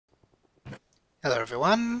Hello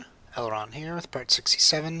everyone, LRon here with part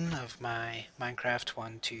 67 of my Minecraft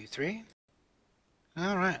 1.2.3.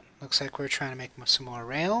 Alright, looks like we're trying to make some more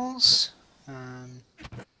rails. We're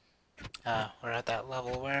at that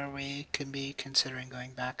level where we could be considering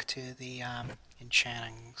going back to the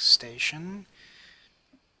enchanting station.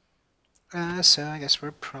 So I guess we're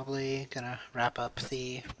probably gonna wrap up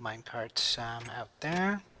the minecart out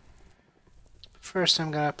there. First I'm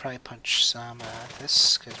gonna probably punch some of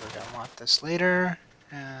this, because we're gonna want this later,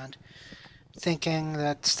 and thinking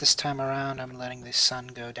that this time around I'm letting the sun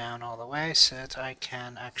go down all the way so that I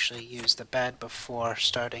can actually use the bed before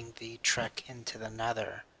starting the trek into the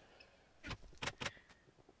nether.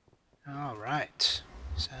 Alright,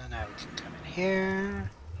 so now we can come in here.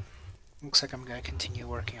 Looks like I'm going to continue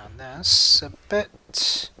working on this a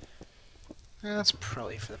bit. That's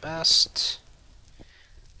probably for the best.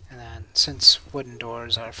 And then, since wooden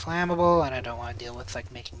doors are flammable and I don't want to deal with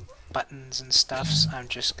like making buttons and stuff, so I'm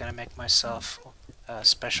just going to make myself a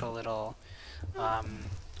special little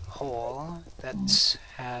hole that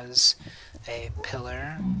has a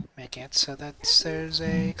pillar, making it so that there's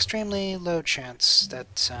a extremely low chance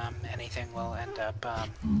that anything will end up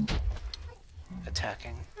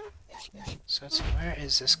attacking. So let's see, where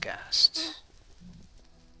is this ghast?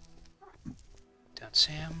 Don't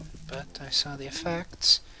see him, but I saw the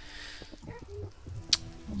effects.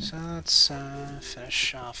 So let's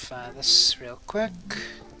finish off this real quick.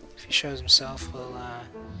 If he shows himself, we'll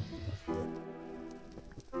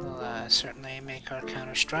certainly make our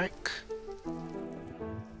counter-strike.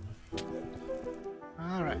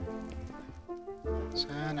 Alright. So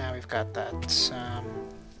now we've got that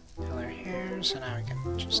pillar here, so now we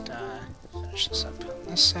can just finish this up on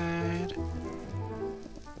this side.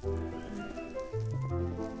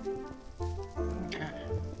 Okay.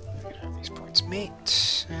 We can have these points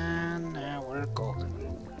meet, and now we're golden.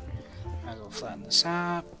 Might as well flatten this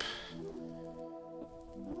up.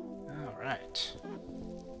 Alright.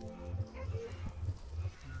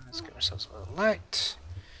 Let's give ourselves a little light.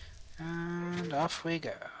 And off we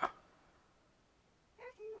go.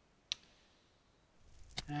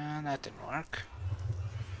 And that didn't work.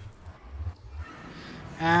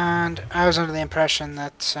 And I was under the impression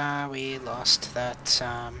that we lost that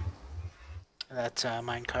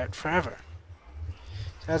minecart forever.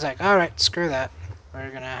 So I was like, alright, screw that.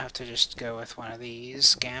 We're gonna have to just go with one of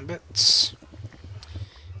these gambits.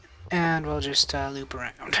 And we'll just loop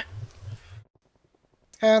around.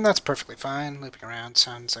 And that's perfectly fine. Looping around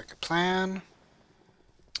sounds like a plan.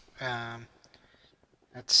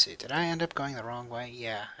 Let's see, did I end up going the wrong way?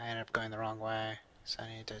 Yeah, I ended up going the wrong way. So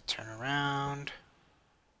I need to turn around.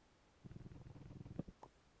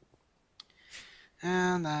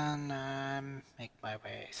 And then make my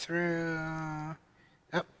way through.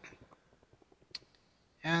 Oh.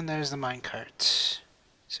 And there's the minecart.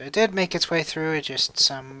 So it did make its way through, it just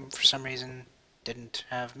for some reason didn't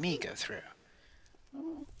have me go through.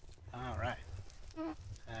 Alright.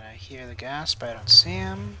 And I hear the ghast, but I don't see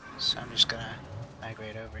him, so I'm just gonna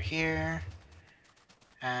migrate over here.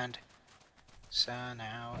 And so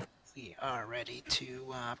now we are ready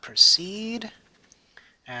to proceed.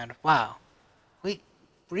 And wow, we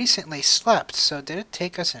recently slept, so did it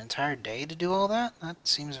take us an entire day to do all that? That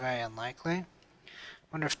seems very unlikely.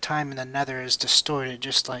 Wonder if time in the nether is distorted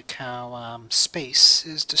just like how space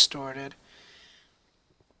is distorted.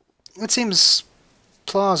 It seems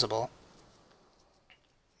plausible.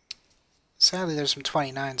 Sadly, there's some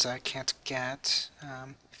 29s I can't get.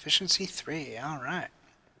 Efficiency 3, alright.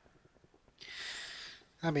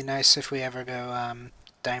 That'd be nice if we ever go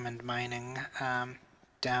diamond mining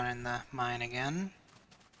down in the mine again.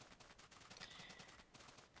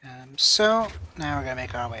 So, now we're going to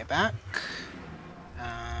make our way back.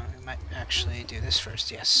 We might actually do this first.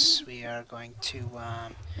 Yes, we are going to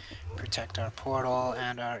protect our portal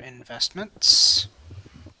and our investments.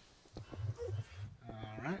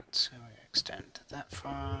 Alright, so we extend that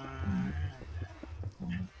far.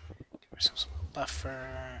 Give ourselves a little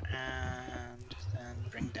buffer, and then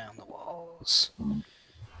bring down the walls.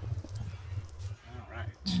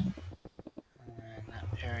 Alright. And that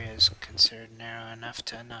area is considered narrow enough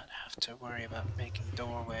to not have to worry about making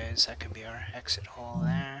doorways. That could be our exit hole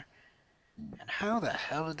there. And how the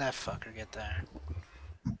hell did that fucker get there?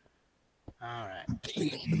 Alright.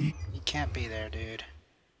 You can't be there, dude.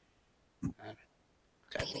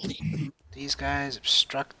 Okay. These guys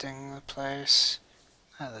obstructing the place.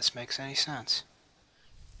 None of this makes any sense.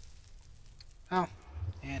 Well,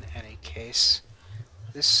 in any case,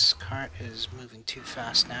 this cart is moving too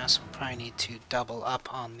fast now, so we'll probably need to double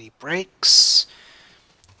up on the brakes.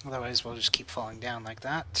 Otherwise, we'll just keep falling down like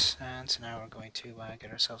that. And so now we're going to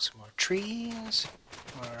get ourselves some more trees,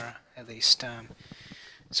 or at least some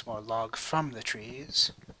more log from the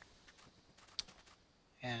trees.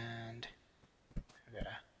 And we're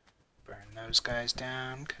gonna burn those guys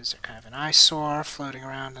down because they're kind of an eyesore, floating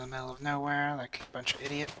around in the middle of nowhere like a bunch of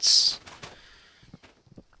idiots.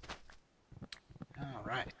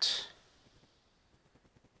 Alright.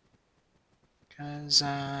 Because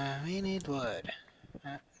we need wood.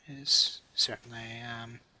 That is certainly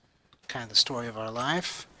kind of the story of our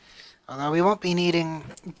life. Although we won't be needing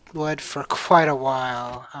wood for quite a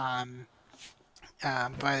while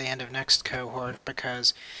by the end of next cohort,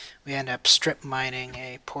 because we end up strip mining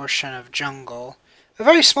a portion of jungle. A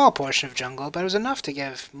very small portion of jungle, but it was enough to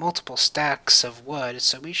give multiple stacks of wood,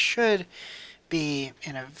 so we should be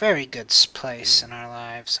in a very good place in our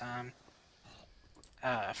lives.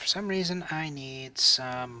 For some reason I need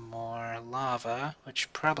some more lava,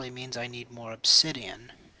 which probably means I need more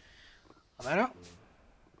obsidian. Although I don't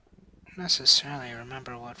necessarily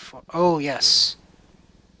remember what for. Oh, yes.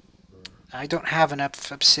 I don't have enough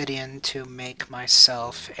obsidian to make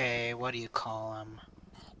myself a, what do you call them?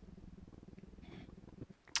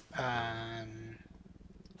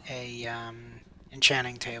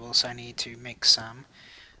 Enchanting table, so I need to make some.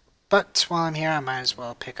 But while I'm here, I might as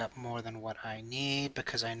well pick up more than what I need,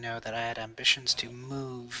 because I know that I had ambitions to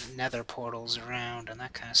move nether portals around and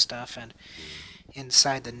that kind of stuff, and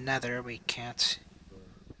inside the nether we can't...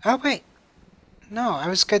 Oh, wait! No, I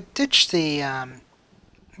was gonna ditch the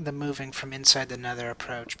moving from inside the nether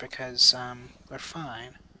approach, because we're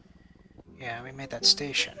fine. Yeah, we made that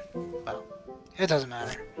station. Well, it doesn't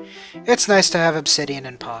matter. It's nice to have obsidian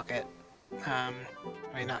in pocket. I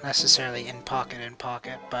mean, not necessarily in pocket,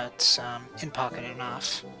 but in pocket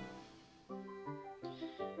enough.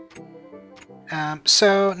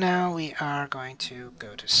 So now we are going to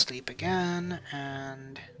go to sleep again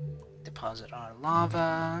and deposit our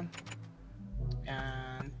lava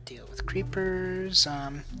and deal with creepers.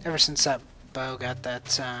 Ever since that bow got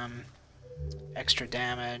that extra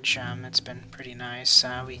damage, it's been pretty nice.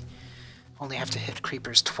 We only have to hit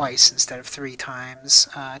creepers twice instead of 3 times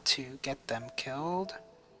to get them killed.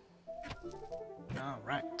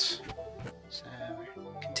 Alright. So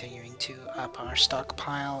we're continuing to up our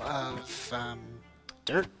stockpile of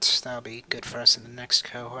dirt. That'll be good for us in the next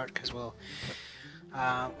cohort, because we'll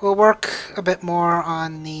work a bit more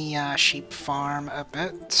on the sheep farm a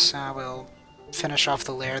bit. We'll finish off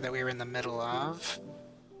the lair that we were in the middle of.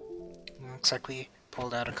 Looks like we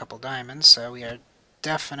pulled out a couple diamonds, so we are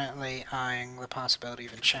definitely eyeing the possibility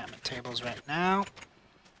of enchantment tables right now.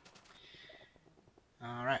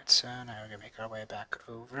 Alright, so now we're going to make our way back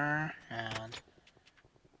over, and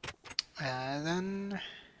then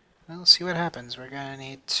we'll see what happens. We're going to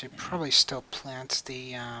need to probably still plant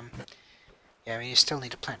the, yeah, we still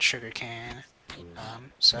need to plant sugarcane.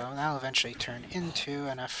 So that'll eventually turn into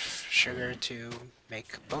enough sugar to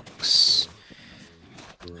make books,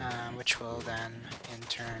 which will then in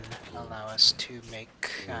turn allow us to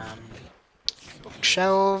make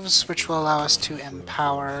bookshelves, which will allow us to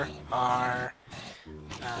empower our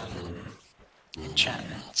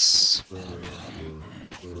enchantments.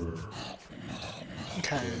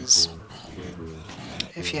 Because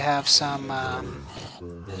if you have some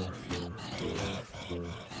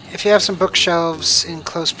bookshelves in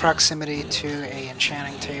close proximity to a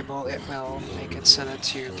enchanting table, it will make it so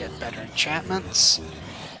that you get better enchantments.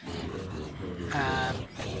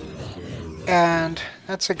 And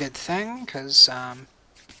that's a good thing, because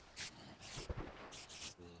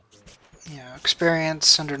you know,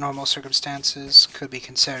 experience under normal circumstances could be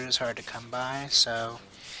considered as hard to come by, so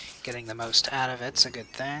getting the most out of it's a good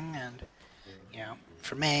thing. And you know,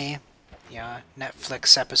 for me, you know,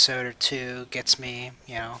 Netflix episode or 2 gets me,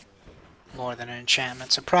 you know, more than an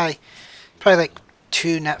enchantment. So probably like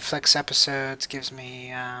 2 Netflix episodes gives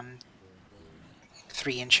me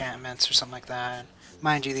 3 enchantments or something like that.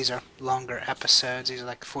 Mind you, these are longer episodes. These are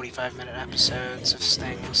like 45-minute episodes of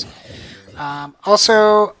things.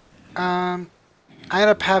 Also, I ended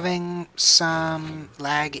up having some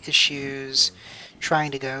lag issues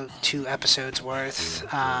trying to go 2 episodes worth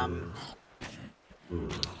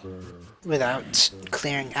without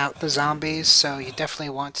clearing out the zombies, so you definitely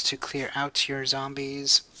want to clear out your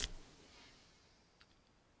zombies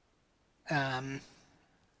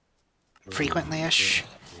frequently-ish.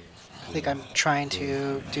 I think I'm trying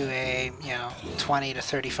to do a 20 to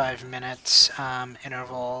 35 minutes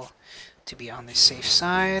interval to be on the safe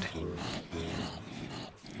side.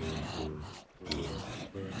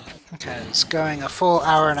 Because going a full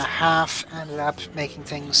hour and a half ended up making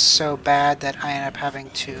things so bad that I ended up having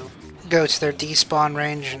to go to their despawn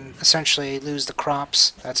range and essentially lose the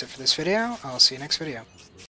crops. That's it for this video. I'll see you next video.